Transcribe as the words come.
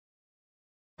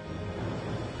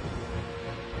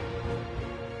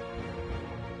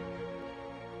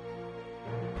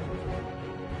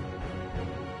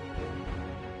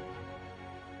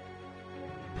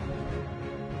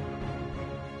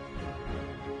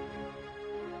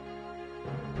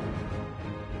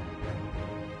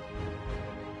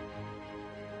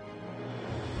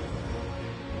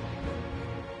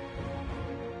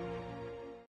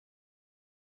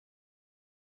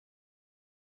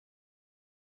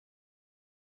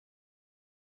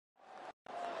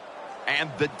And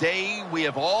the day we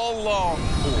have all longed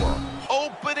for,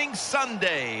 opening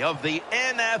Sunday of the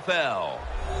NFL.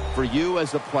 For you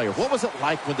as a player, what was it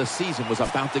like when the season was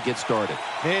about to get started?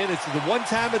 And it's the one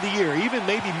time of the year, even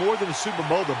maybe more than the Super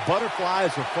Bowl, the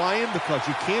butterflies are flying because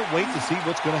you can't wait to see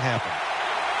what's going to happen.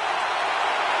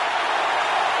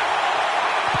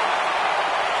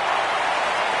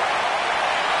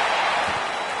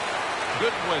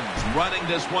 Goodwin's running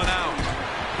this one out.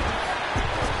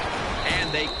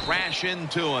 And they crash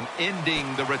into him,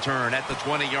 ending the return at the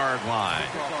 20-yard line.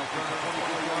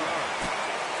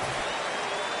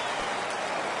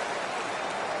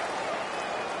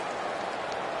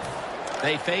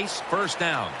 They face first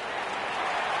down.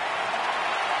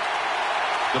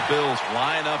 The Bills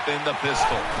line up in the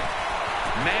pistol.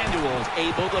 Manuel's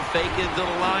able to fake into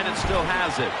the line and still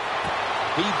has it.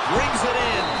 He brings it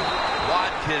in.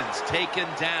 Watkins taken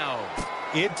down.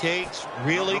 It takes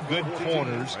really good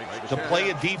corners to play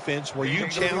a defense where you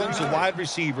challenge the wide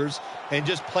receivers and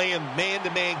just play them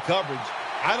man-to-man coverage.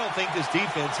 I don't think this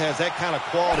defense has that kind of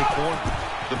quality corner.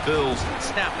 The Bills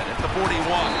snap it at the 41.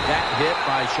 That hit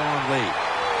by Sean Lee.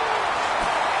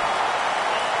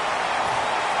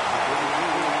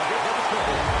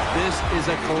 This is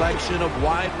a collection of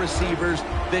wide receivers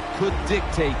that could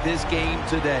dictate this game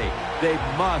today. They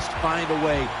must find a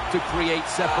way to create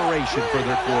separation for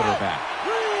their quarterback.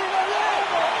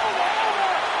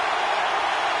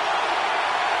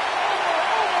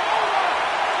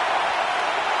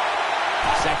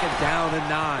 Second down and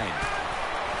 9.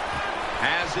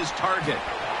 Has his target.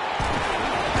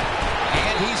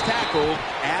 And he's tackled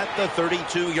at the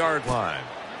 32-yard line.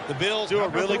 The Bills do a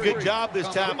really good job this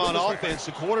time on offense.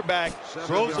 The quarterback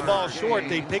throws the ball short.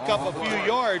 They pick up a few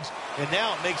yards, and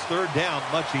now it makes third down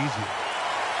much easier.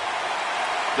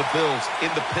 The Bills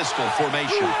in the pistol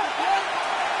formation.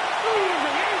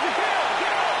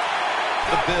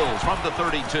 The Bills from the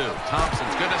 32.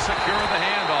 Thompson's going to secure the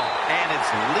handoff. And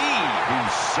it's Lee who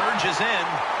surges in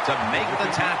to make the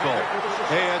tackle.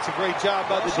 Hey, that's a great job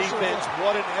by the defense.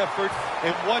 What an effort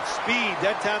and what speed.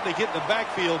 That time they get in the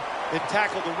backfield and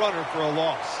tackle the runner for a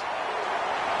loss.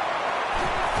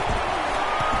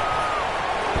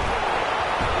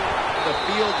 The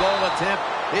field goal attempt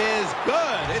is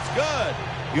good. It's good.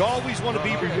 You always want to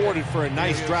be rewarded for a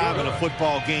nice drive in a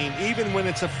football game, even when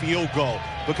it's a field goal,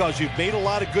 because you've made a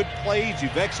lot of good plays,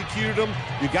 you've executed them,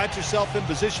 you got yourself in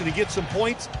position to get some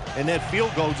points, and that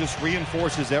field goal just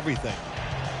reinforces everything.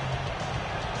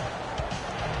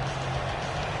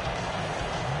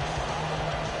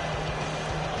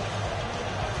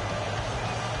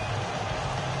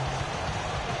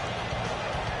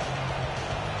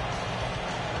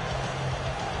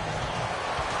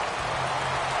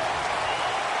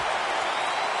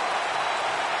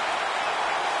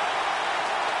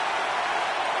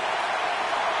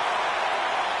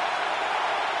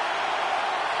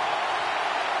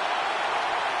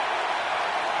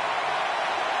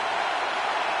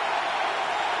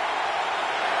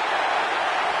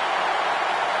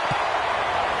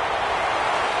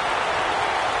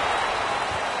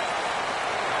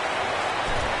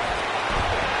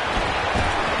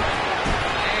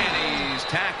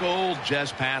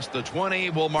 Just past the 20.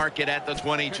 We'll mark it at the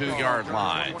 22-yard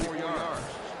line.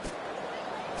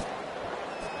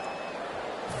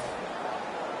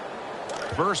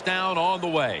 First down on the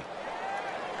way.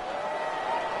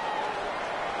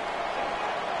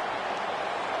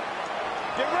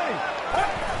 Get ready.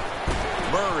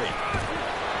 Murray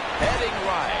heading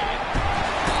right.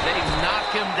 They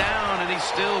knock him down, and he's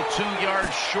still 2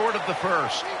 yards short of the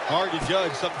first. Hard to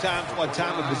judge sometimes what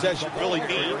time of possession really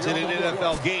means in an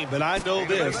NFL game, but I know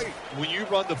this. When you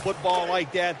run the football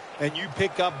like that and you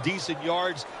pick up decent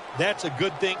yards, that's a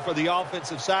good thing for the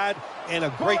offensive side and a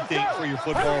great thing for your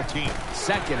football team.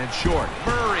 Second and short.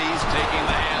 Murray's taking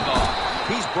the handoff.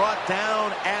 He's brought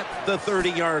down at the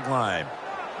 30-yard line.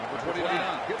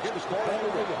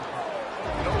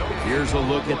 Here's a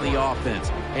look at the offense.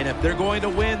 And if they're going to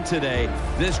win today,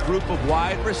 this group of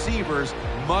wide receivers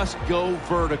must go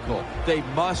vertical. They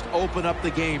must open up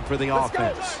the game for the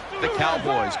offense. The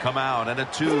Cowboys come out in a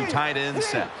 2 tight end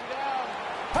set.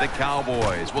 The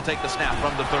Cowboys will take the snap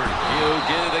from the 30. He'll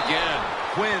get it again.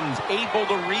 Quinn's able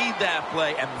to read that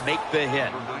play and make the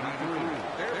hit.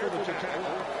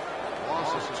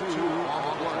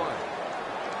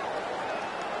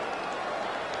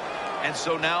 And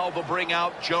so now they'll bring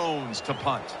out Jones to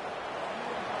punt.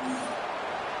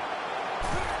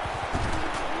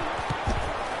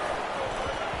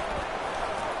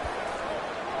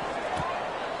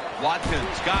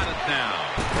 Watkins got it now.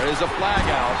 There's a flag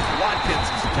out. Watkins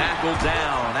is tackled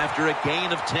down after a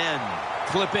gain of 10.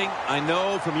 Clipping, I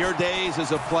know from your days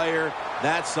as a player,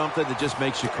 that's something that just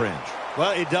makes you cringe.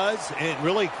 Well, it does, and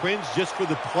really cringe just for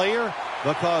the player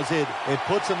because it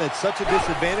puts them at such a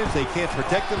disadvantage. They can't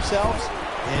protect themselves,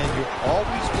 and you're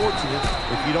always fortunate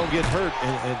if you don't get hurt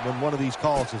and when one of these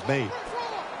calls is made.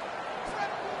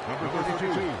 Number 32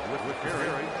 with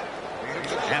carry.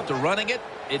 After running it,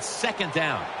 it's second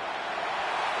down.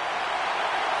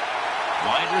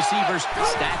 Wide receivers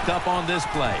stacked up on this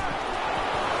play.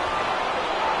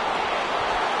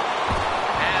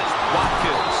 As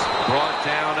Watkins brought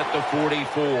down at the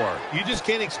 44. You just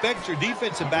can't expect your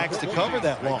defensive backs to cover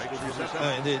that long.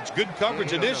 And it's good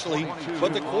coverage initially,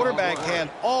 but the quarterback had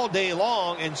all day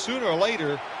long, and sooner or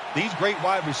later, these great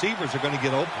wide receivers are going to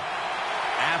get open.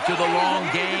 After the long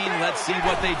gain, let's see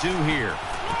what they do here.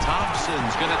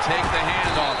 Thompson's going to take the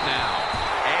handoff now.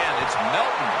 And it's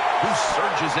Melton who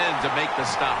surges in to make the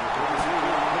stop.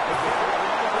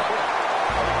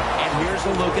 And here's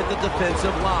a look at the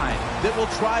defensive line that will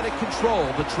try to control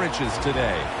the trenches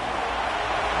today.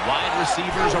 Wide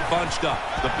receivers are bunched up.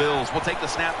 The Bills will take the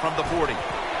snap from the 40.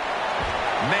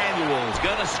 Manuel's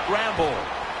going to scramble.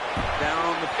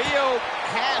 Down the field,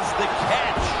 has the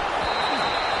catch.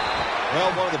 Well,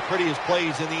 one of the prettiest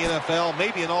plays in the NFL,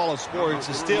 maybe in all of sports,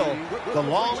 is still the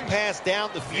long pass down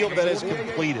the field that is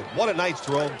completed. What a nice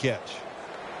throw and catch.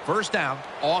 First down,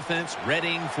 offense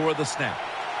readying for the snap.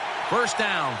 First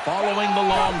down, following the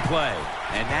long play.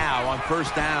 And now on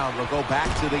first down, they'll go back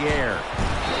to the air.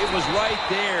 It was right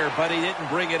there, but he didn't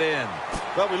bring it in.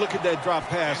 Well, we look at that drop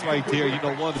pass right there. You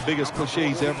know, one of the biggest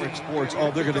cliches ever in sports.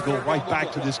 Oh, they're going to go right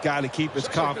back to this guy to keep his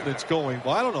confidence going.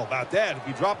 Well, I don't know about that. If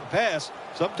you drop a pass,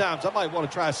 sometimes I might want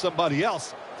to try somebody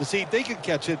else to see if they can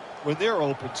catch it when they're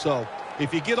open. So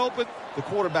if you get open, the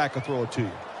quarterback will throw it to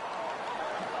you.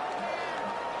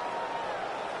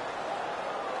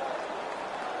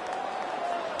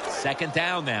 Second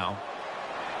down now.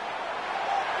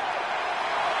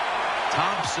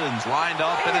 Thompson's lined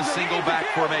up in a single back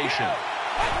formation.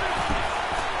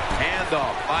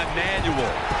 Handoff by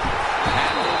Manuel.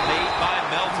 Tackle made by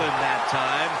Melton that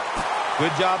time.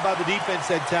 Good job by the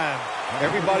defense that time.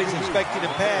 Everybody's expecting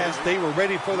a pass. They were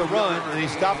ready for the run, and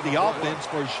they stopped the offense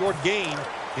for a short gain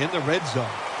in the red zone.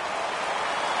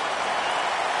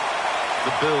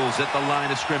 The Bills at the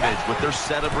line of scrimmage with their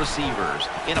set of receivers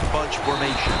in a bunch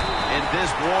formation. And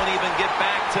this won't even get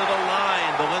back to the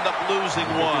line. They'll end up losing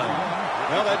one.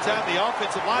 Well, that time the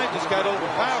offensive line just got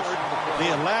overpowered. They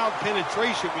allowed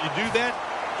penetration. When you do that,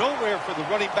 nowhere for the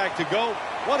running back to go.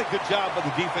 What a good job by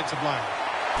the defensive line.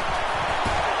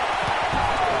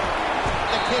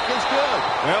 The kick is good.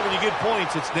 Well, when you get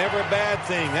points, it's never a bad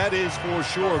thing. That is for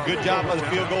sure. Good job by the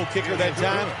field goal kicker that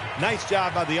time. Nice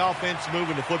job by the offense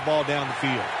moving the football down the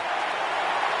field.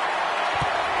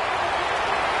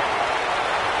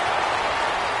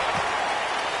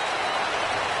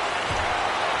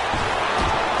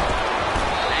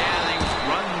 And he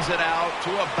runs it out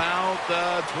to about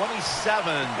the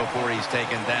 27 before he's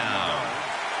taken down.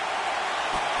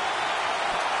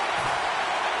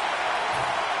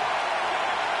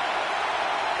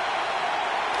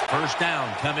 First down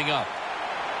coming up.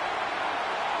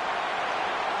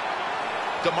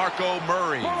 DeMarco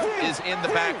Murray is in the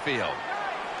backfield.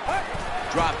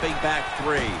 Dropping back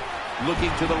three. Looking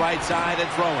to the right side and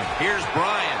throwing. Here's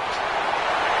Bryant.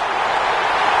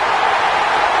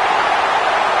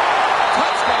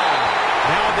 Touchdown.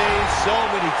 Nowadays, so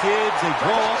many kids, they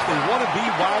grow up, they want to be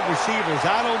wide receivers.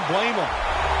 I don't blame them.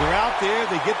 They're out there,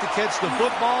 they get to catch the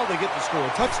football, they get to score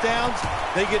touchdowns,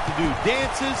 they get to do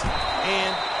dances,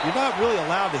 and you're not really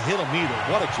allowed to hit them either.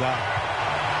 What a job.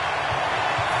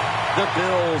 The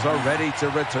Bills are ready to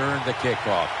return the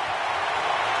kickoff.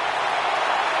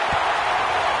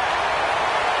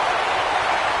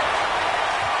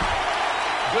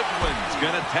 Goodwin's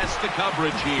going to test the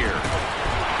coverage here.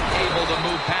 Able to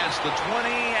move past the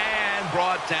 20 and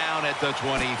brought down at the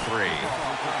 23.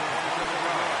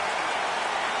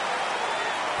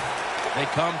 They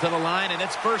come to the line, and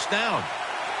it's first down.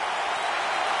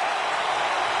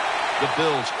 The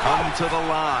Bills come to the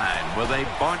line with a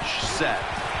bunch set.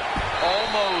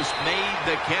 Almost made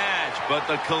the catch, but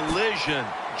the collision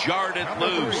jarred it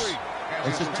loose.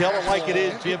 Let's just tell it like it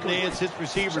is, Jim Nance. His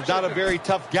receiver's not a very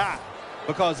tough guy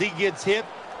because he gets hit.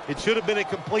 It should have been a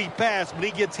complete pass. When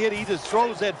he gets hit, he just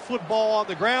throws that football on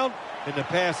the ground, and the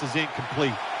pass is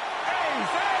incomplete.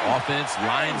 Offense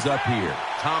lines up here.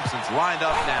 Thompson's lined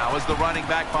up now as the running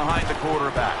back behind the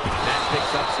quarterback. That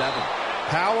picks up 7.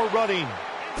 Power running.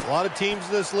 A lot of teams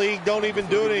in this league don't even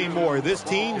do it anymore. This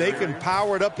team, they can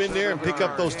power it up in there and pick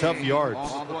up those tough yards.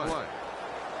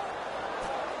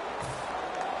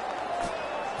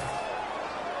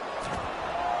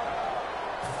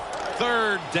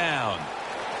 3rd down.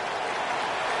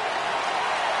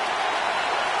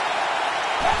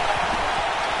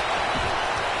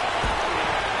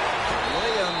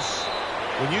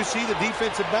 When you see the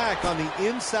defensive back on the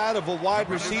inside of a wide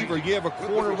receiver, you have a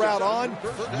corner route on,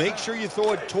 make sure you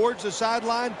throw it towards the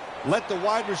sideline, let the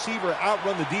wide receiver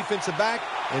outrun the defensive back,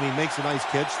 and he makes a nice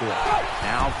catch there.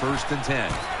 Now 1st and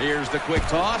 10. Here's the quick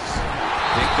toss.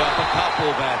 Picked up a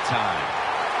couple that time.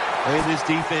 Hey, this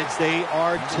defense, they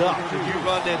are tough. If you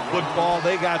run that football,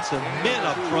 they got some men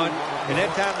up front, and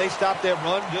that time they stopped that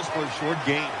run just for a short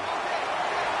gain.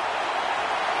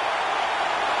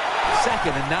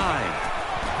 2nd and 9.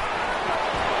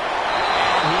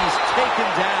 He's taken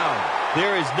down.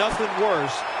 There is nothing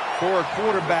worse for a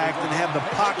quarterback than have the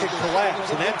pocket collapse.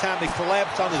 And that time he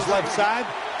collapsed on his left side.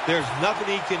 There's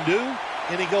nothing he can do,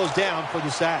 and he goes down for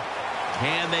the sack.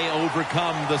 Can they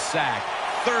overcome the sack?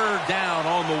 3rd down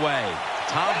on the way.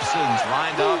 Thompson's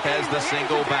lined up as the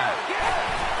single back.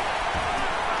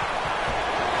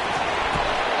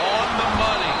 On the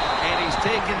money. And he's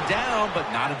taken down, but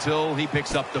not until he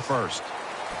picks up the 1st.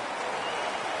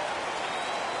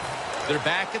 They're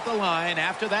back at the line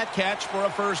after that catch for a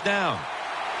 1st down.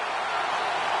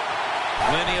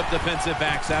 Plenty of defensive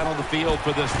backs out on the field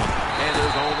for this one. And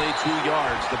there's only 2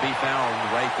 yards to be found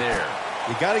right there.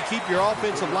 You got to keep your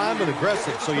offensive lineman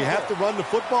aggressive, so you have to run the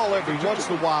football every once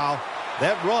in a while.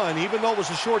 That run, even though it was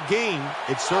a short gain,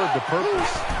 it served a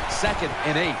purpose. 2nd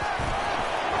and 8.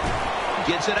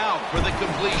 Gets it out for the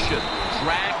completion.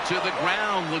 Dragged to the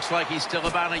ground. Looks like he's still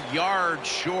about a yard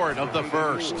short of the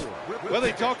 1st. Well,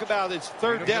 they talk about it's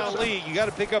 3rd down league. You got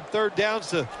to pick up 3rd downs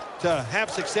to have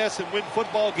success and win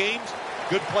football games.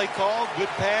 Good play call, good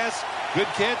pass, good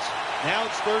catch. Now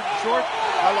it's 3rd and short.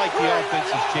 I like the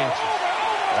offense's chances.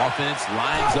 Offense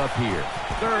lines up here.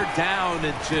 3rd down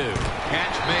and 2.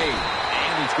 Catch made.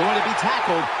 And he's going to be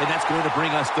tackled, and that's going to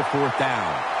bring us to 4th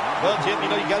down. Well, Jim, you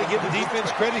know, you got to give the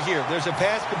defense credit here. There's a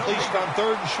pass completion on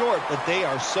 3rd and short, but they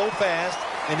are so fast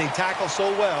and they tackle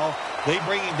so well, they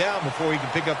bring him down before he can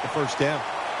pick up the 1st down.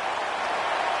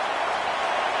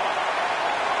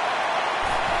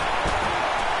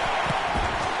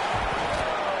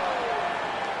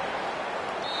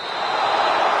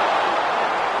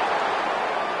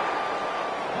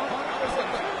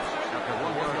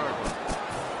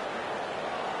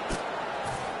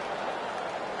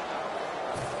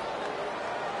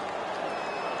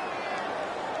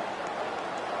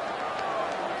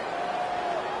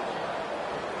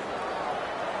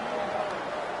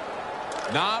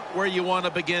 Not where you want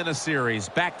to begin a series,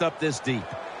 backed up this deep.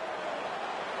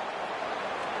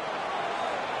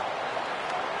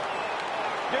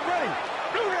 Get ready.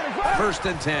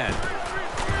 1st and 10. And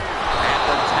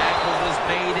the tackle was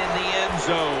made in the end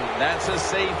zone. That's a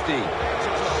safety.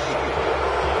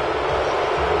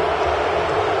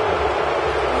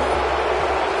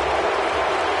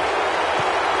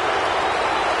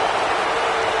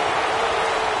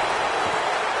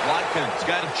 Watkins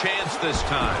got a chance this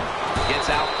time. Gets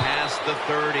out past the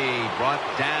 30. Brought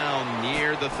down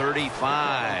near the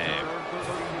 35.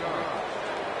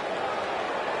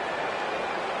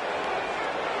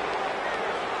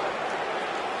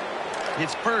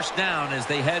 It's 1st down as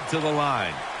they head to the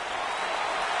line.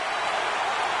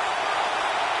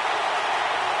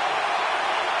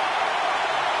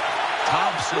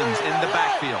 Thompson's in the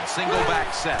backfield. Single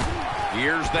back set.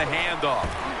 Here's the handoff.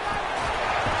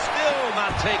 Still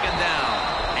not taken down.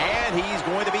 And he's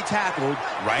going to be tackled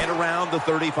right around the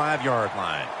 35-yard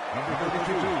line. Number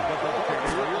 32.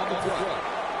 On the play.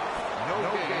 No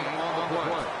gain on the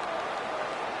play.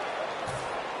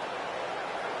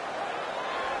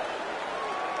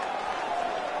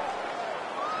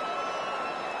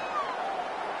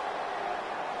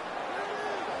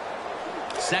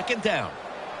 Second down.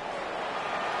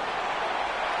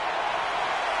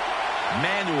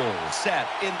 Manuel set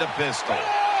in the pistol.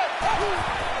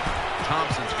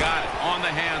 Thompson's got it on the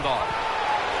handoff.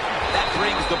 That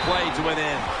brings the play to an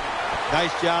end.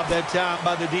 Nice job that time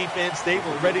by the defense. They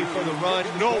were ready for the run.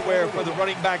 Nowhere for the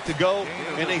running back to go,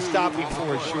 and they stopped him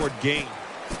for a short gain.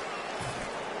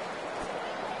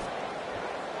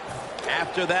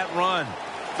 After that run,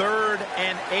 3rd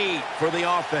and 8 for the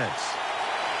offense.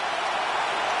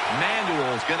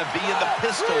 Manuel's going to be in the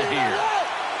pistol here.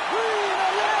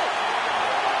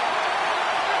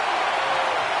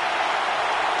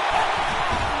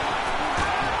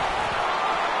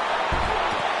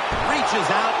 Reaches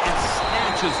out and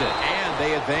snatches it, and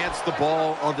they advance the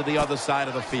ball onto the other side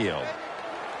of the field.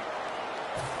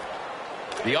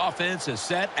 The offense is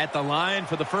set at the line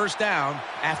for the 1st down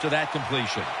after that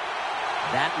completion.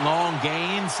 That long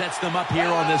gain sets them up here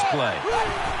on this play.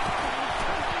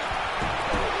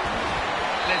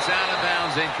 It's out of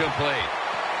bounds, incomplete.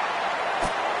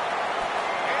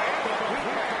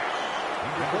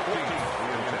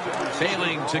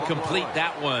 Failing to complete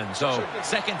that one. So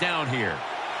second down here.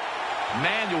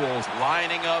 Manuel's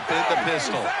lining up in the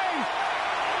pistol.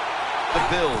 The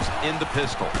Bills in the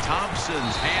pistol.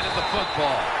 Thompson's handed the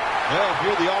football. Well, if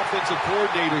you're the offensive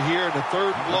coordinator here in a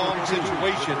third and long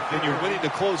situation and you're winning a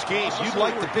close game, you'd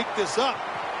like to pick this up.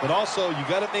 But also, you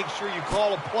got to make sure you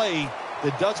call a play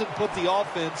that doesn't put the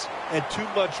offense at too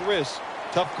much risk.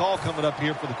 Tough call coming up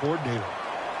here for the coordinator.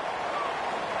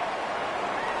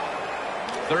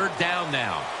 Third down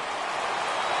now.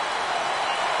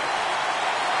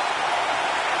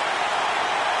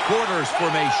 Quarters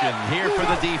formation here for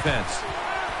the defense.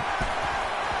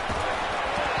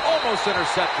 Almost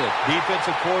intercepted.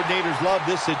 Defensive coordinators love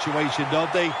this situation,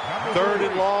 don't they? Third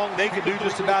and long, they can do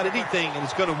just about anything, and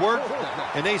it's going to work,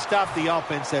 and they stop the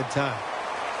offense that time.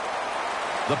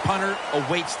 The punter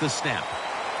awaits the snap.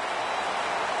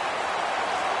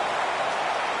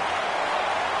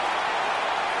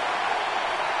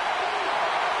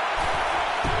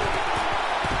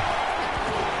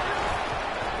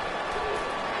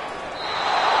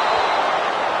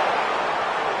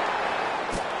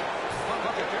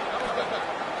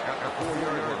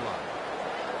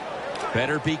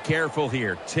 Better be careful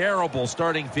here. Terrible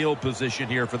starting field position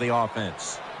here for the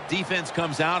offense. Defense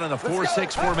comes out in a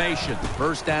 4-6 formation.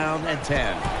 First down and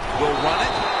 10. Will run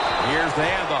it. Here's the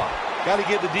handoff. Got to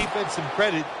give the defense some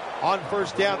credit on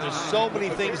first down. There's so many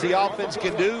things the offense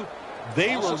can do.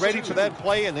 They were ready for that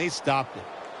play, and they stopped it.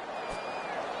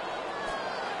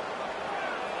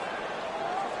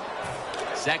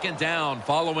 Second down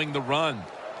following the run.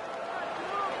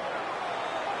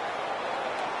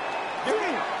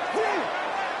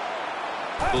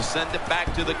 Will send it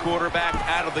back to the quarterback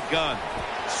out of the gun.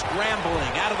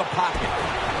 Scrambling out of the pocket.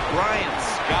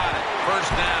 Bryant's got it.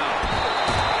 First down.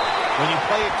 When you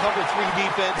play a cover 3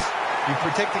 defense, you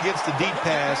protect against the deep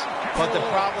pass, but the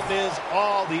problem is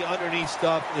all the underneath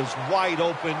stuff is wide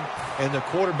open, and the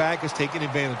quarterback is taking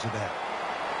advantage of that.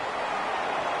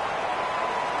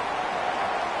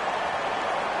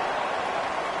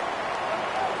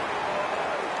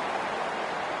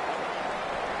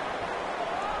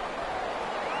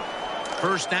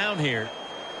 First down here.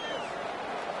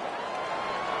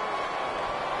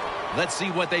 Let's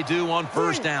see what they do on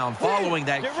first down following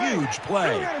that huge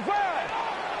play.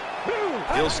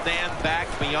 He'll stand back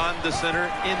beyond the center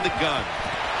in the gun.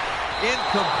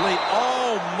 Incomplete,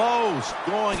 almost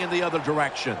going in the other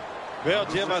direction. Well,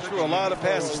 Jim, I threw a lot of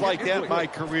passes like that in my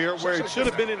career where it should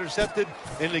have been intercepted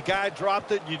and the guy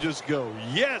dropped it. You just go,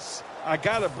 yes, I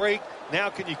got a break. Now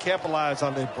can you capitalize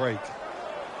on that break?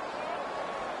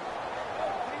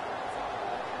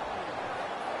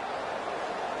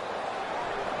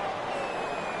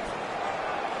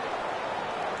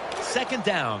 Second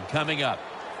down coming up.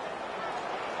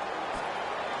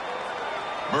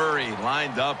 Murray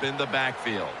lined up in the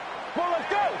backfield.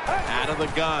 Out of the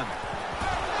gun.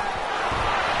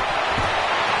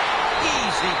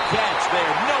 Easy catch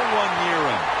there. No one near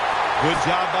him. Good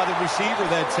job by the receiver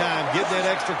that time. Getting that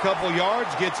extra couple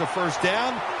yards, gets a first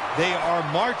down. They are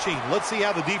marching. Let's see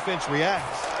how the defense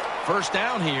reacts. First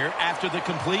down here after the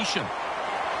completion.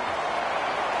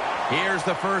 Here's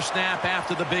the first snap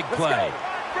after the big play.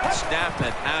 Snap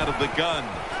it out of the gun.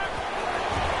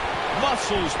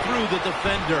 Muscles through the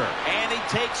defender. And he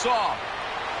takes off.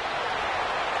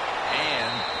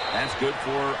 And that's good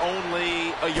for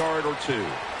only a yard or two.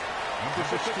 Number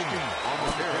 16 on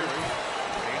the carry.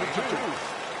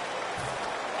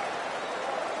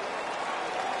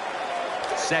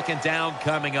 82. Second down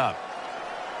coming up.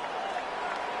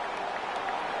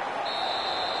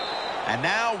 And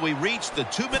now we reach the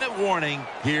 2-minute warning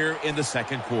here in the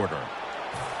second quarter.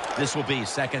 This will be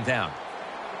second down.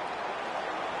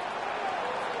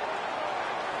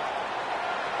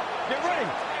 Get ready.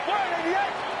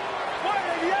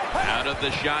 188. Out of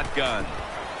the shotgun.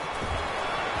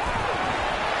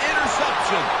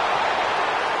 Interception.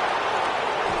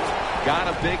 Got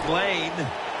a big lane.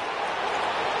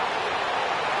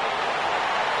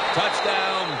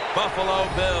 Touchdown, Buffalo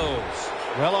Bills.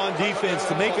 Well, on defense,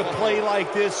 to make a play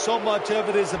like this, so much of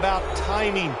it is about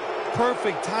timing.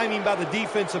 Perfect timing by the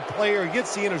defensive player.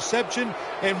 Gets the interception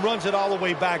and runs it all the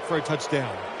way back for a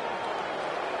touchdown.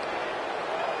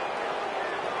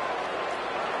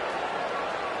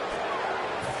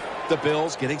 The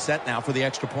Bills getting set now for the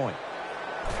extra point.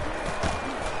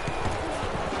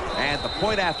 And the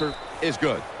point after is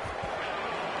good.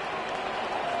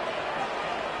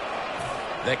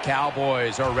 The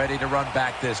Cowboys are ready to run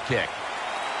back this kick.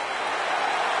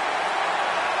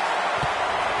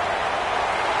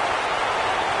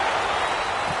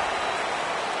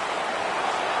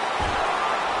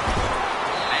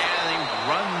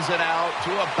 runs it out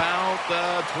to about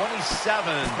the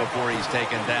 27 before he's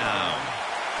taken down.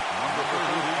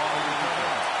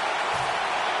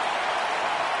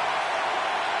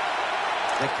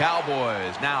 The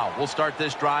Cowboys now will start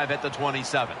this drive at the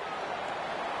 27.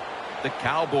 The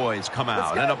Cowboys come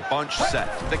out in a bunch set.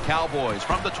 The Cowboys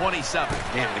from the 27.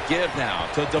 And the give now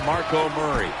to DeMarco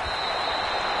Murray.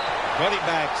 Running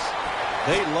backs,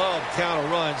 they love counter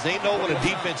runs. They know when a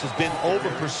defense has been over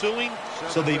pursuing,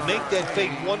 so they make that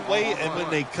fake one way, and when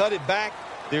they cut it back,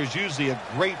 there's usually a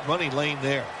great running lane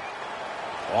there.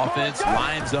 Offense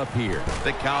lines up here.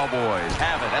 The Cowboys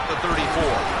have it at the 34.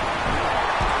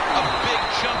 A big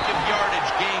chunk of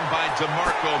yardage gained by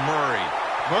DeMarco Murray.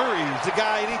 Murray's the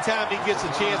guy, anytime he gets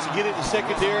a chance to get in the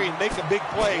secondary and make a big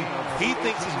play, he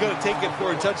thinks he's going to take it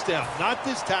for a touchdown. Not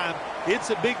this time.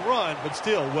 It's a big run, but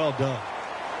still well done.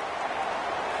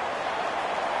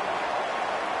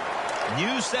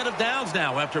 New set of downs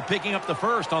now after picking up the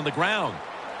first on the ground.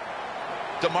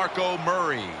 DeMarco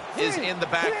Murray is in the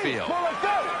backfield.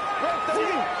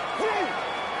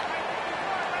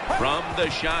 From the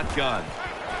shotgun.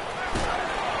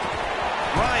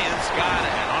 Bryant's got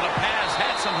it on a pass,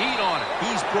 had some heat on it.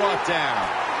 He's brought down.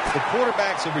 The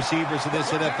quarterbacks and receivers in this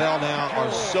NFL now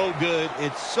are so good.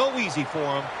 It's so easy for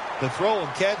them to throw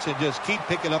and catch and just keep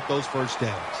picking up those first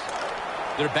downs.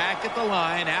 They're back at the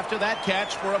line after that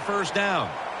catch for a first down.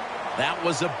 That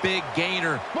was a big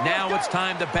gainer. Now it's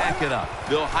time to back it up.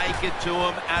 They'll hike it to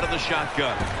him out of the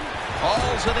shotgun.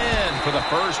 Hauls it in for the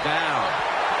first down.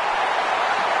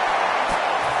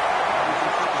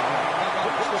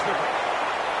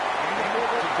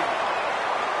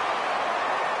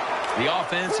 The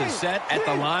offense is set at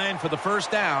the line for the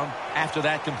first down after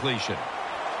that completion.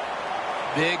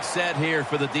 Big set here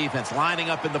for the defense, lining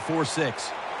up in the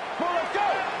 4-6.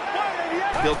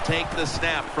 He'll take the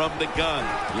snap from the gun.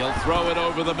 He'll throw it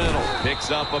over the middle.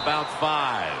 Picks up about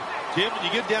 5. Jim, when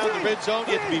you get down the red zone,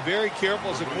 you have to be very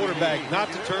careful as a quarterback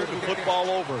not to turn the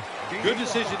football over. Good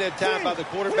decision that time by the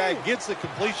quarterback. Gets the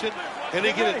completion, and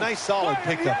they get a nice solid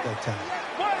pickup that time.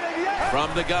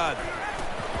 From the gun.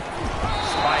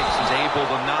 Spikes is able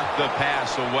to knock the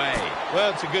pass away.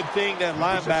 Well, it's a good thing that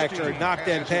linebacker knocked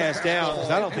that pass down, because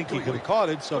I don't think he could have caught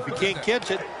it. So if he can't catch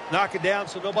it, knock it down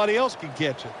so nobody else can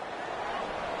catch it.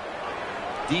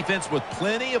 Defense with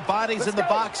plenty of bodies in the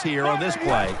box here on this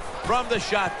play. From the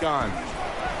shotgun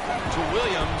to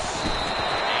Williams.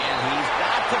 And he's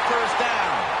got the first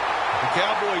down. The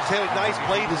Cowboys had a nice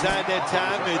play design that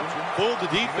time and fooled the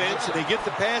defense, and they get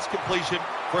the pass completion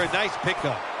for a nice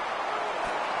pickup.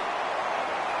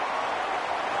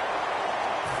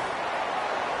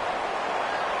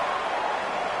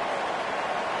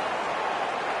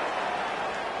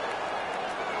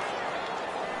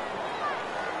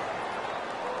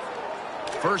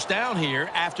 First down here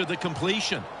after the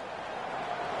completion.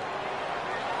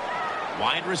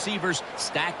 Wide receivers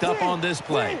stacked up on this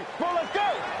play.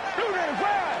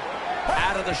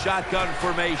 Out of the shotgun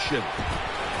formation.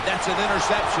 That's an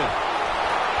interception.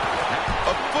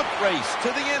 A foot race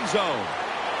to the end zone.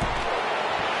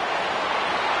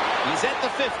 He's at the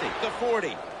 50, the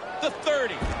 40, the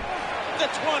 30, the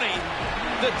 20,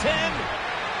 the 10.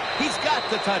 He's got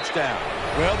the touchdown.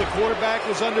 Well, the quarterback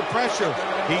was under pressure.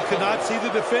 He could not see the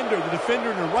defender. The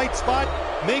defender in the right spot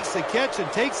makes the catch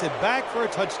and takes it back for a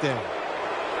touchdown.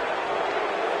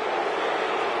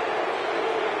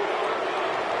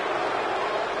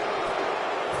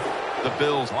 The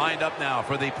Bills lined up now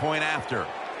for the point after.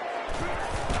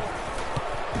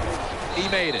 He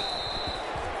made it.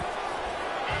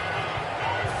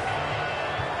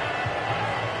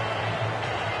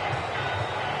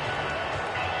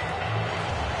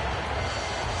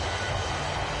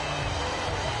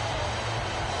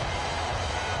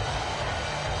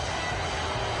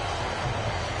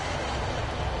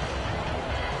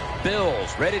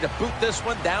 Bills ready to boot this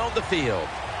one down the field.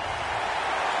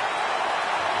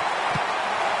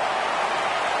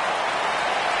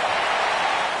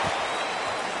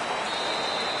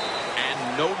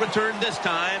 And no return this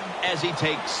time as he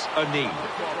takes a knee.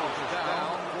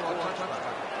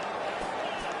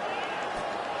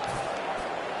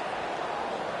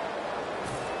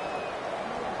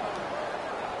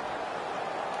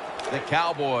 The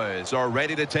Cowboys are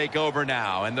ready to take over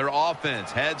now, and their offense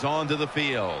heads onto the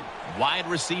field. Wide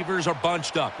receivers are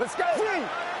bunched up. Let's go.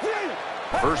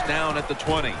 First down at the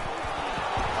 20. Looking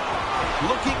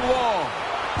long.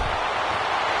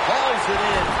 Hauls it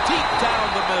in deep down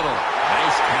the middle.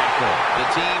 Nice tackle. The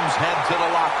teams head to the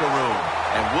locker room,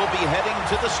 and we'll be heading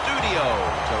to the studio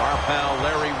to our pal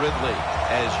Larry Ridley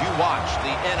as you watch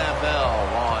the NFL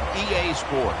on EA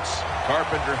Sports.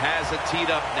 Carpenter has it teed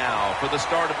up now for the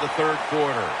start of the third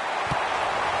quarter.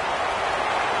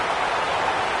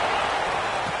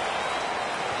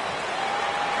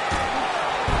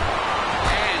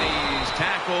 And he's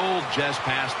tackled just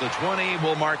past the 20.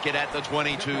 We'll mark it at the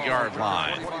 22-yard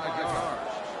line.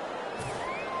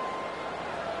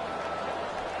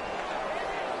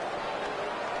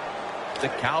 The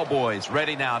Cowboys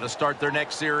ready now to start their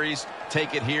next series.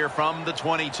 Take it here from the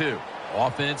 22.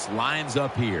 Offense lines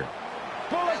up here.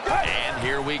 And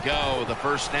here we go. The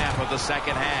first snap of the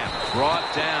second half.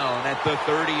 Brought down at the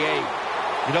 38.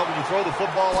 You know, when you throw the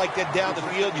football like that down the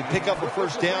field, you pick up a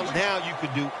first down. Now you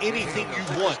can do anything you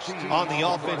want on the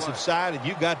offensive side, and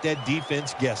you got that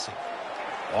defense guessing.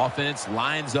 Offense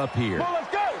lines up here.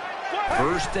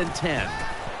 First and 10.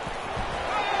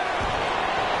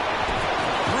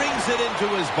 Brings it into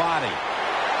his body.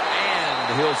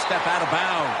 And he'll step out of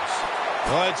bounds.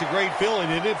 Well, it's a great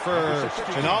feeling, isn't it, for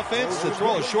an offense to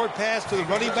throw a short pass to the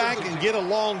running back and get a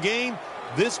long gain.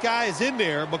 This guy is in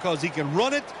there because he can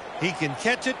run it, he can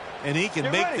catch it, and he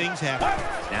can make things happen.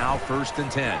 Now first and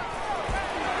 10.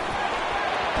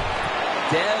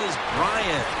 Dez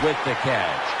Bryant with the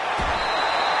catch.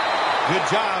 Good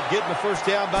job getting the first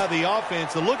down by the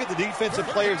offense. And look at the defensive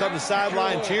players on the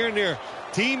sideline cheering their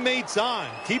teammates on.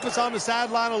 Keep us on the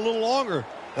sideline a little longer.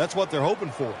 That's what they're hoping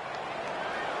for.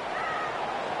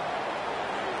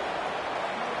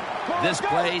 This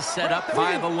play set up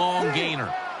by the long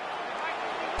gainer.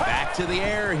 Back to the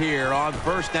air here on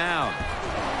first down.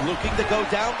 Looking to go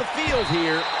down the field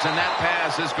here. And that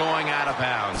pass is going out of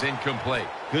bounds. Incomplete.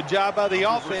 Good job by the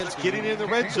offense getting in the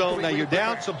red zone. Now you're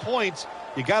down some points.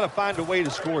 You got to find a way to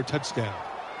score a touchdown.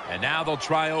 And now they'll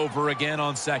try over again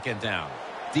on second down.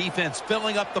 Defense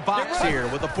filling up the box here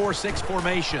with a 4-6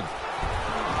 formation.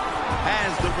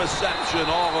 Has the reception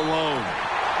all alone.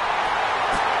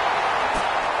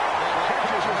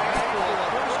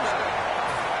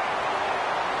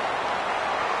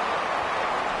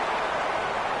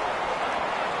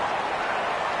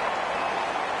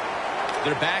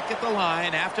 They're back at the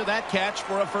line after that catch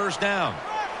for a first down.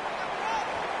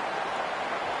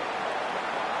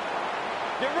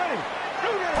 Get ready.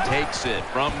 Takes it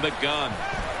from the gun.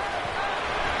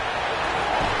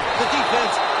 The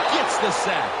defense gets the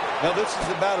sack. Now, this is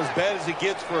about as bad as it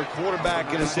gets for a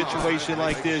quarterback in a situation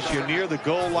like this. You're near the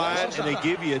goal line, and they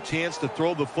give you a chance to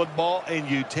throw the football, and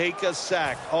you take a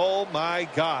sack. Oh, my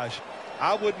gosh.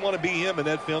 I wouldn't want to be him in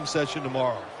that film session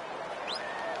tomorrow.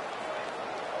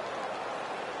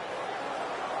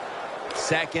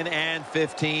 Second and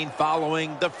 15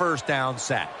 following the first down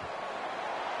sack.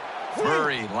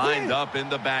 Murray lined up in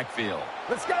the backfield.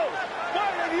 Let's go.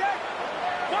 188.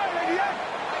 188.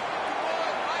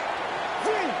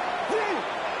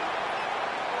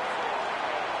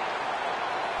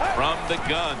 From the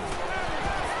gun.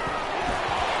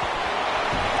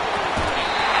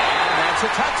 And that's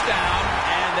a touchdown,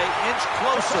 and they inch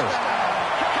closer.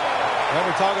 Well,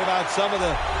 we're talking about some of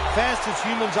the fastest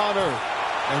humans on earth.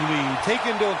 And we take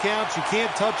into account you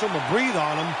can't touch them or breathe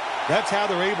on them. That's how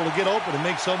they're able to get open and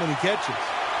make so many catches.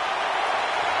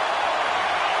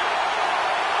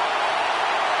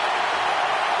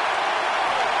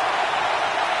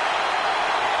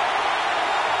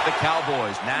 The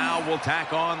Cowboys now will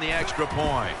tack on the extra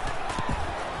point.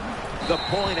 The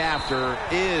point after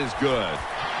is good.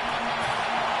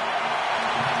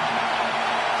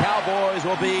 Cowboys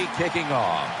will be kicking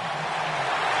off.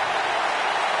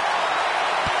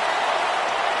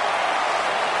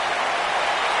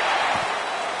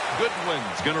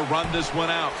 Goodwin's going to run this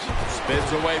one out.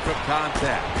 Spins away from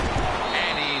contact.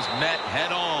 And he's met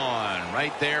head on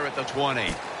right there at the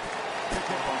 20.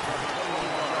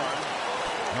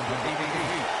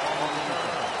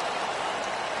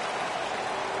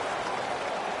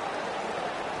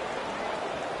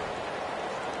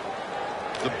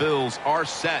 The Bills are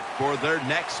set for their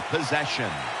next possession.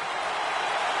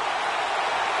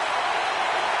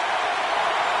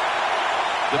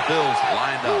 The Bills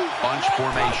lined up, bunch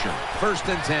formation. First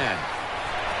and 10.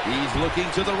 He's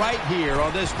looking to the right here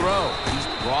on this throw. He's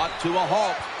brought to a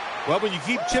halt. Well, when you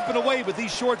keep chipping away with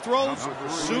these short throws,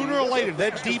 sooner or later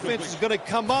that defense is going to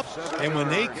come up, and when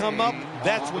they come up,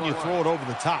 that's when you throw it over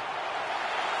the top.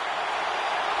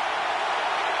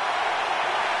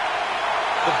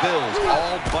 The Bills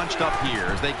all bunched up here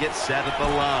as they get set at the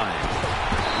line.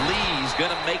 Lee's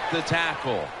going to make the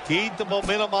tackle. Keep the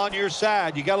momentum on your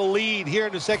side. You got a lead here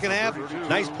in the second half.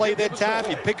 Nice play that time.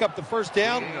 You pick up the first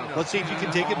down. Let's see if you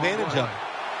can take advantage of it.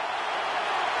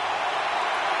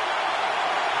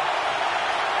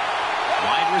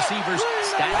 Wide receivers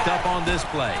stacked up on this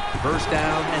play. First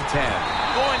down and 10.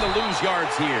 Going to lose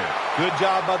yards here. Good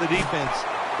job by the defense.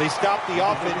 They stopped the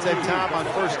offense that time on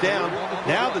first down.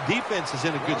 Now the defense is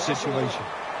in a good situation.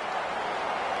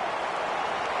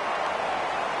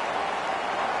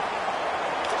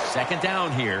 Second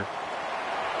down here.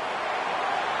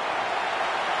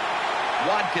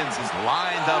 Watkins is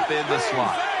lined up in the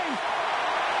slot.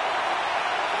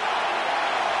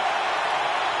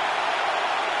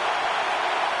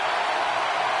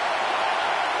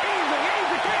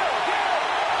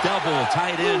 Double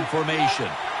tight end formation.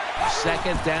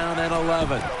 Second down and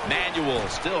 11. Manuel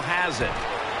still has it.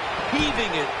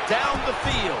 Heaving it down the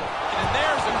field. And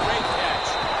there's a great catch.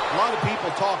 A lot of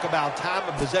people talk about time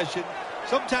of possession.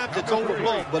 Sometimes it's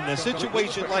overblown, but in a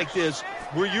situation like this,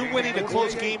 where you're winning a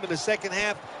close game in the second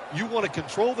half, you want to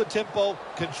control the tempo,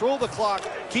 control the clock,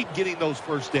 keep getting those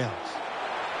first downs.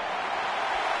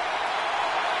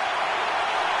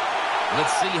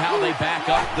 Let's see how they back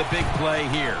up the big play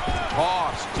here.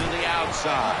 Toss to the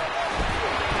outside.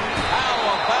 How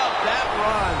about that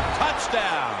run?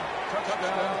 Touchdown.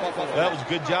 That was a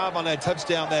good job on that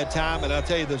touchdown that time, and I'll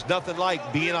tell you, there's nothing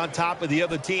like being on top of the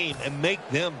other team and make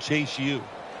them chase you.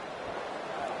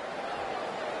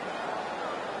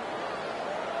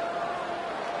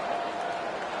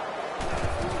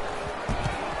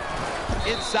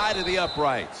 Inside of the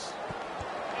uprights.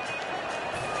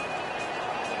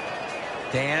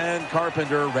 Dan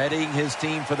Carpenter readying his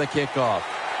team for the kickoff.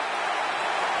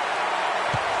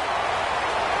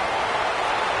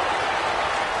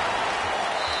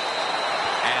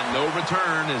 And no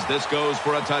return as this goes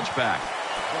for a touchback.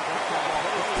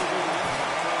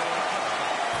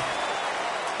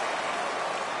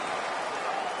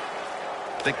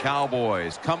 The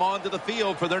Cowboys come onto the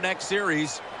field for their next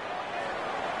series.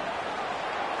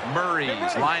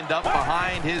 Murray's lined up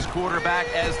behind his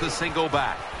quarterback as the single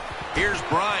back. Here's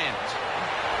Bryant.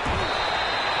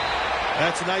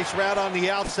 That's a nice route on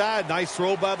the outside. Nice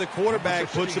throw by the quarterback.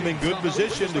 Puts him in good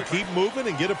position to keep moving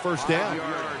and get a first down.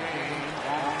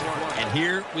 And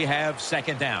here we have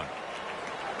second down.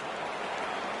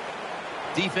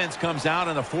 Defense comes out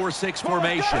in a 4-6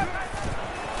 formation.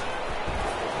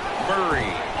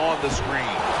 Murray on the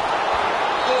screen.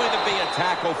 Going to be a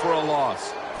tackle for a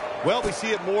loss. Well, we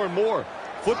see it more and more.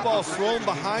 Football thrown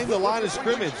behind the line of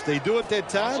scrimmage. They do it that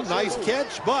time. Nice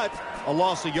catch, but a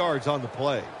loss of yards on the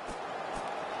play.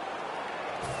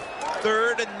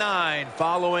 3rd and 9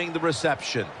 following the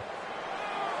reception.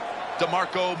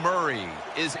 DeMarco Murray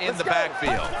is in the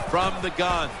backfield. From the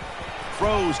gun.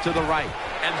 Throws to the right.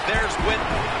 And there's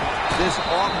Whitten. This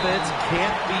offense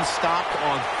can't be stopped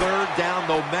on 3rd down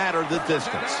no matter the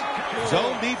distance.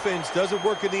 Zone defense doesn't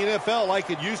work in the NFL like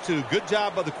it used to. Good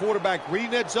job by the quarterback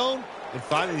reading that zone and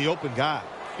finding the open guy.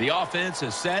 The offense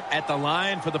is set at the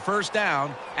line for the first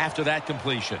down after that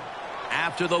completion.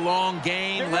 After the long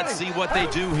gain, let's see what they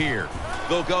do here.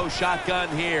 They'll go shotgun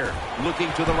here.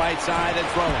 Looking to the right side and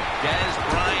throwing. Des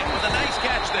Bryant with a nice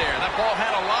catch there. That ball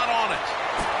had a lot on it.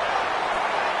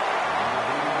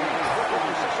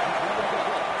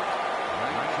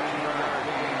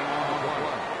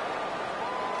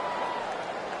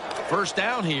 First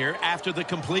down here after the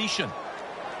completion.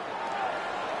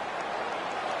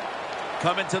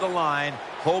 Coming to the line,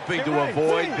 hoping to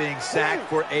avoid being sacked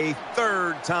for a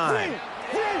 3rd time.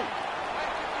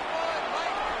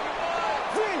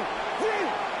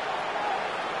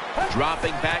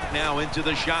 Dropping back now into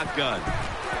the shotgun.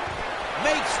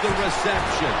 Makes the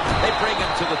reception. They bring him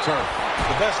to the turf.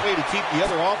 The best way to keep the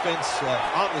other offense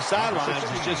on the sidelines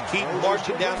is just keep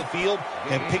marching down the field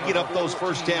and picking up those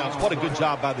first downs. What a good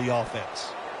job by the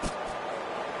offense.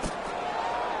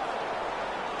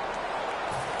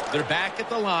 They're back at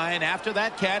the line after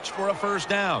that catch for a first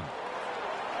down.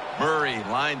 Murray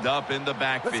lined up in the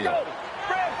backfield.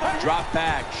 Drop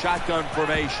back, shotgun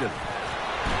formation.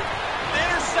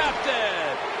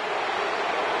 Intercepted.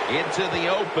 Into the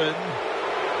open.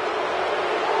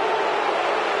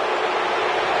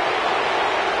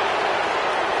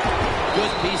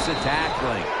 Good piece of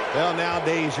tackling. Well,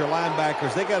 nowadays, your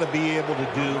linebackers, they got to be able to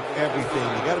do everything.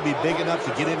 They got to be big enough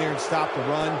to get in there and stop the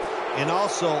run, and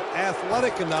also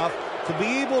athletic enough to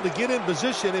be able to get in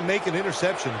position and make an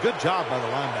interception. Good job by the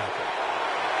linebacker.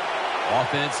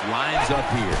 Offense lines up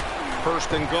here.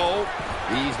 1st and goal.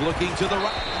 He's looking to the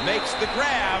right. Makes the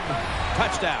grab.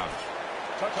 Touchdown.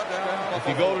 If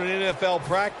you go to an NFL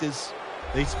practice,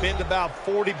 they spend about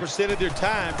 40% of their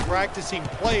time practicing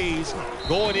plays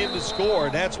going in to score.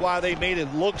 That's why they made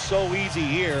it look so easy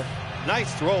here.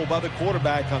 Nice throw by the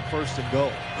quarterback on 1st and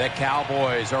goal. The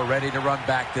Cowboys are ready to run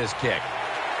back this kick.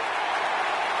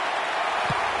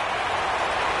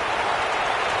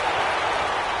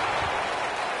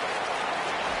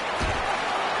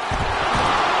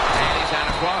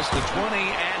 the 20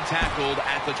 and tackled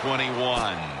at the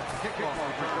 21.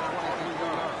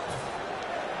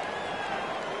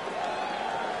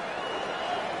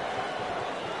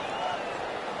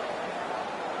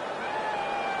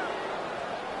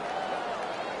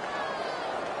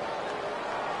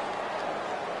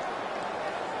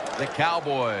 The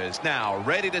Cowboys now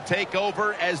ready to take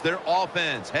over as their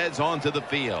offense heads onto the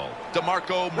field.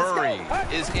 DeMarco Murray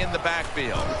is in the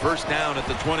backfield. First down at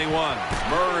the 21.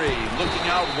 Murray looking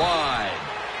out wide.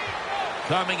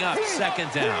 Coming up,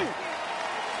 second down.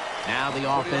 Now the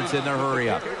offense in the hurry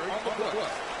up.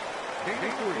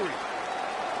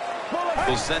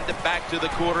 We'll send it back to the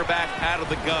quarterback out of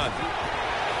the gun.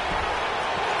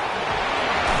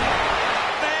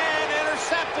 And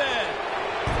intercepted.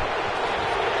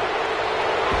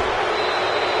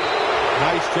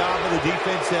 Nice job of the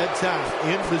defense that time.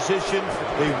 In position,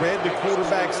 they read the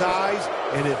quarterback's eyes,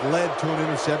 and it led to an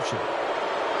interception.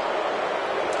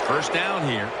 First down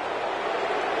here.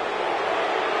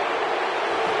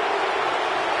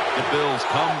 The Bills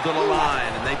come to the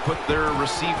line, and they put their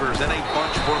receivers in a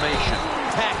bunch formation.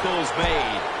 Tackles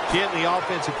made. Ken, the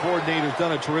offensive coordinator, has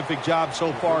done a terrific job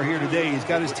so far here today. He's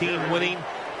got his team winning.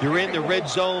 They're in the red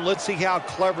zone. Let's see how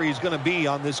clever he's going to be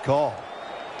on this call.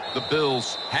 The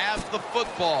Bills have the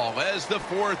football as the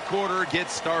fourth quarter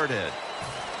gets started.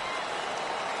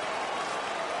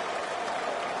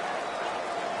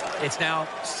 It's now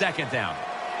second down.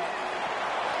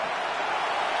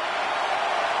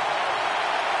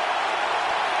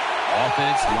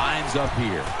 Offense lines up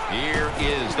here. Here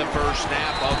is the first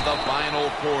snap of the final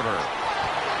quarter.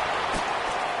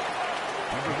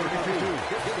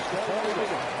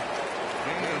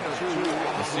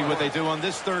 Let's see what they do on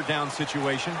this third down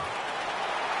situation.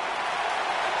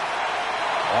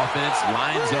 Offense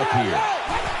lines up here.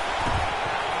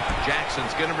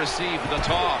 Jackson's going to receive the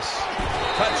toss.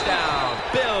 Touchdown,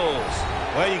 Bills.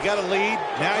 Well, you got a lead.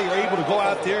 Now you're able to go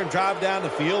out there and drive down the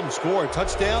field and score a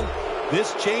touchdown.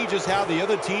 This changes how the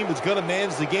other team is going to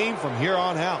manage the game from here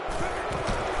on out.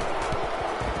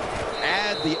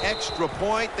 Add the extra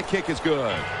point. The kick is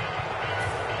good.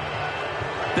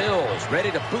 Bills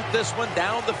ready to boot this one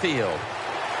down the field.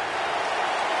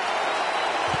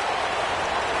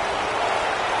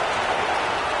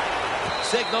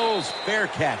 Signals fair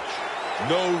catch.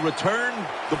 No return.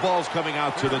 The ball's coming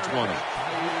out to the 20.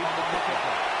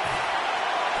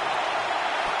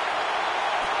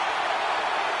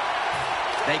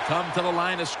 They come to the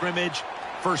line of scrimmage.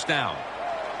 First down.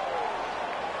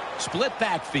 Split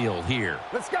backfield here.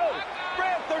 Let's go.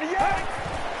 Red 38.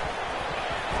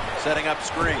 Setting up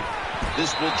screen.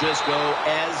 This will just go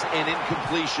as an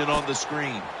incompletion on the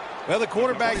screen. Well, the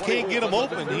quarterback can't get him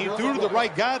open. He threw to the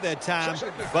right guy that time,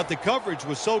 but the coverage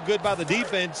was so good by the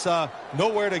defense,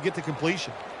 nowhere to get the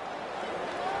completion.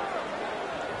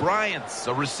 Bryant's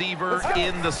a receiver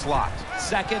in the slot.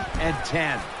 Second and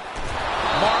 10.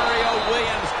 Mario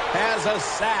Williams has a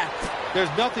sack. There's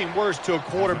nothing worse to a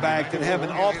quarterback than having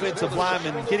an offensive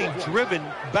lineman getting driven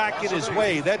back in his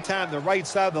way. That time the right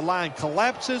side of the line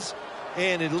collapses,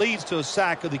 and it leads to a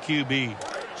sack of the QB.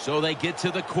 So they get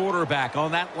to the quarterback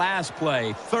on that last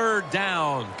play. Third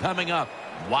down coming up.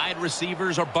 Wide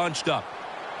receivers are bunched up.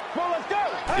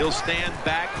 He'll stand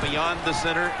back beyond the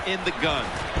center in the gun.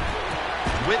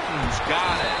 Witten's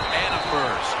got it, and a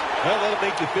first. Well, that'll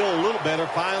make you feel a little better.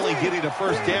 Finally getting a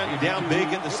first down. You're down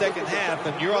big in the second half,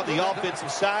 and you're on the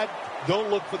offensive side. Don't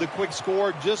look for the quick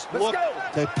score. Just look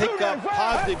to pick up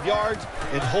positive yards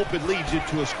and hope it leads you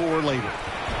to a score later.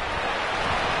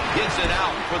 Gets it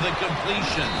out for the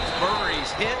completion.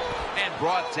 Murray's hit and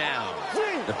brought down.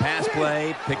 The pass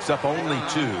play picks up only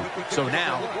 2. So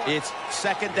now it's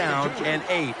second down and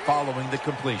 8 following the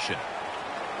completion.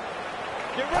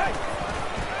 Get right.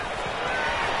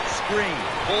 Screen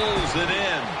pulls it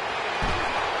in.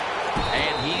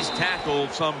 And he's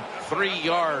tackled some 3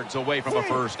 yards away from a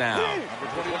first down.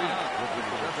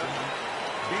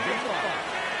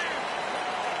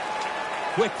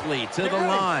 Quickly to the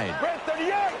line.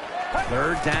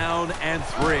 Third down and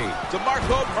 3.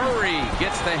 DeMarco Murray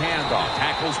gets the handoff.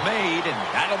 Tackle's made, and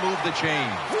that'll move the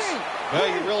chains. Well,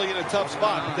 you're really in a tough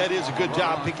spot, but that is a good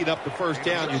job picking up the first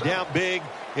down. You're down big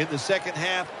in the second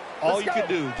half. All you can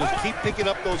do, just keep picking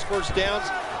up those first downs.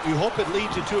 You hope it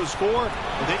leads you to a score,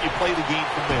 and then you play the game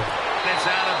from there. It's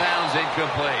out of bounds,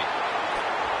 incomplete.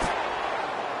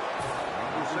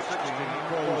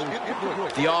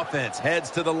 The offense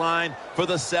heads to the line for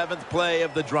the 7th play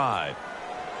of the drive.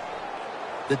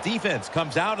 The defense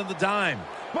comes out in the dime.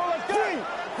 Let's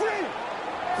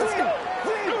go.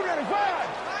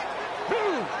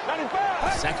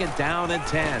 295. Second down and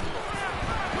 10.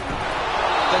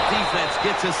 The defense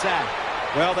gets a sack.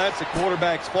 Well, that's the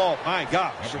quarterback's fault. My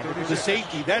gosh. The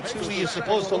safety, that's who he is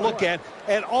supposed to look at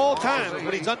all times.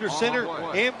 When he's under center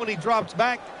and when he drops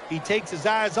back, he takes his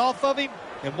eyes off of him.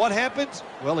 And what happens?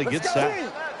 Well, he gets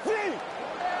sacked.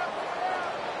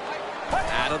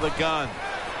 Out of the gun.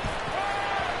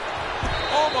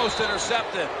 Almost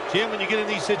intercepted. Jim, when you get in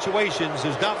these situations,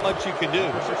 there's not much you can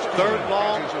do. Third and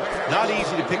long, not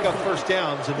easy to pick up first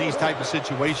downs in these type of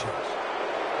situations.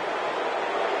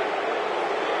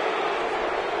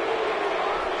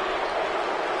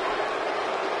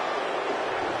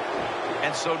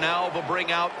 And so now they'll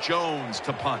bring out Jones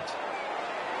to punt.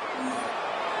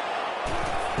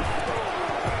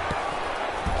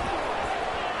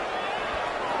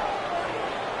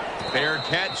 Fair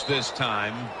catch this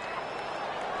time.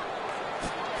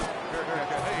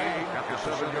 At the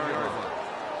 7-yard line.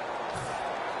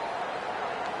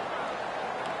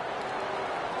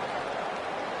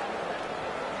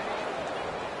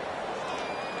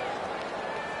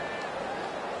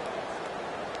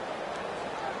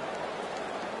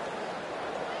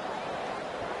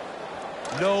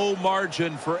 No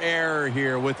margin for error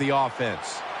here with the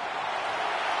offense.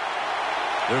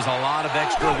 There's a lot of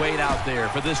extra weight out there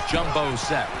for this jumbo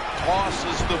set.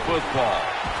 Tosses the football.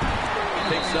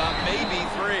 Picks up maybe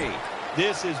 3.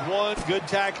 This is one good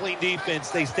tackling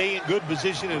defense. They stay in good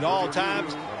position at all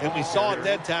times, and we saw it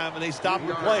that time, and they stopped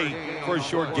the play for a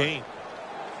short gain.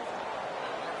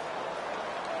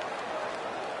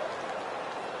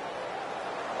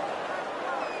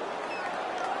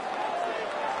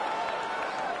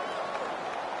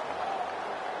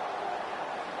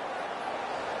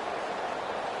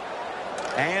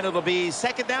 And it'll be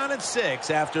 2nd down and 6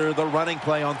 after the running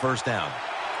play on 1st down.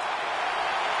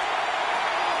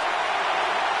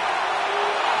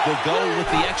 We'll go with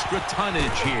the extra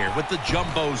tonnage here with the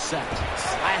jumbo set.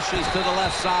 Slashes to the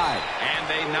left side. And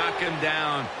they knock him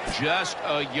down just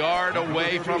a yard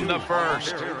away from the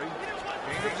first.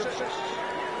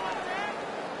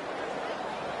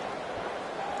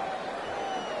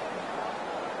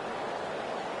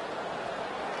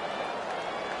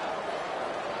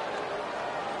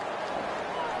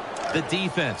 The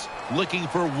defense looking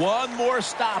for one more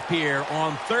stop here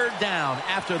on 3rd down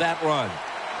after that run.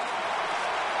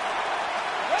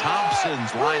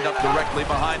 Thompson's lined up directly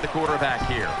behind the quarterback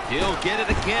here. He'll get it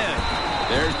again.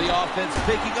 There's the offense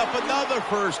picking up another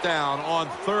 1st down on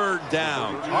 3rd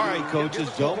down. All right, coaches,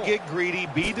 don't get greedy.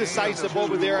 Be decisive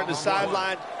over there on the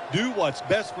sideline. Do what's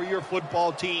best for your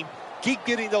football team. Keep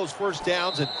getting those 1st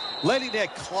downs and letting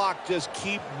that clock just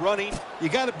keep running. You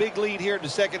got a big lead here in the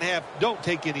 2nd half. Don't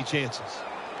take any chances.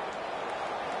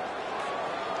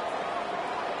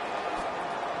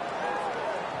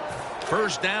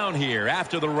 First down here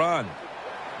after the run.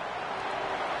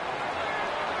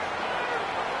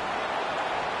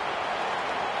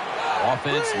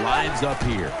 Offense lines up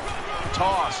here.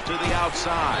 Toss to the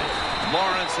outside.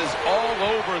 Lawrence is all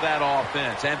over that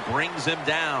offense and brings him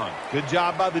down. Good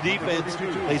job by the defense.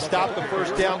 They stopped the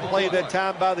 1st down play that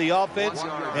time by the offense,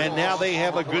 and now they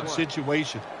have a good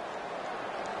situation.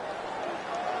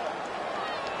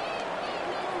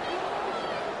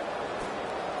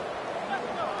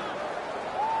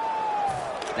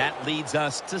 That leads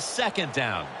us to 2nd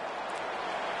down.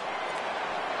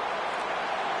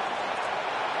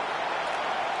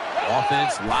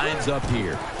 Offense lines up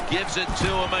here. Gives it to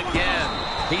him again.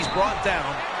 He's brought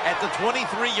down at the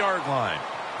 23-yard line.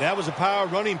 That was a power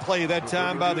running play that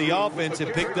time by the offense.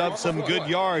 It picked up some good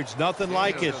yards. Nothing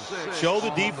like it. Show the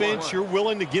defense you're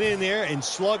willing to get in there and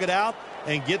slug it out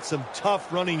and get some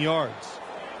tough running yards.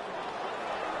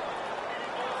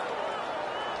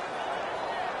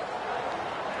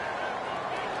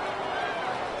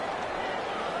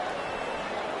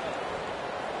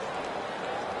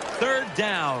 Third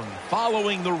down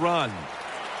following the run.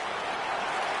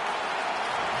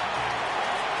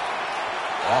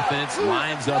 Offense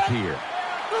lines up here.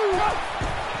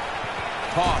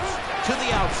 Toss to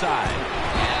the outside.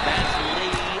 And that's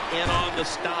Lee in on the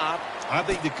stop. I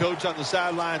think the coach on the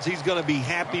sidelines, he's going to be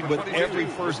happy with every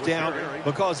 1st down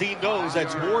because he knows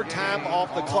that's more time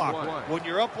off the clock. When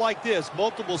you're up like this,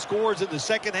 multiple scores in the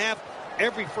 2nd half,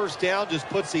 every 1st down just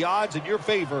puts the odds in your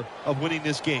favor of winning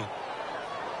this game.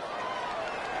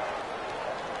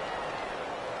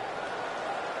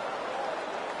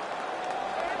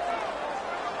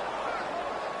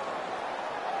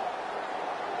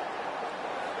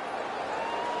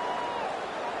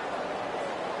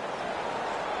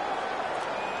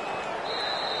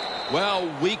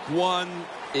 Well, week 1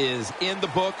 is in the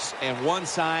books, and one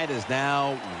side is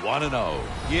now 1-0.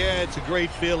 Yeah, it's a great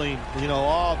feeling. You know,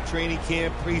 all training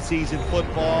camp, preseason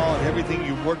football, and everything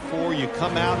you work for, you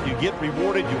come out, you get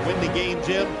rewarded, you win the game,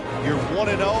 Jim. You're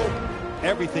 1-0.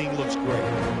 Everything looks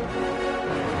great.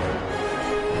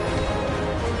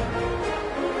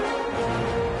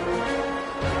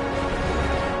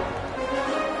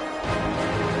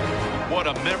 What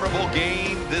a memorable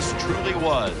game this truly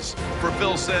was. For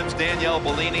Phil Simms, Danielle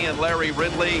Bellini, and Larry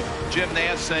Ridley, Jim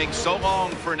Nance saying so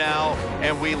long for now,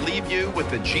 and we leave you with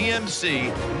the GMC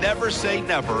Never Say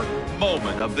Never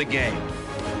moment of the game.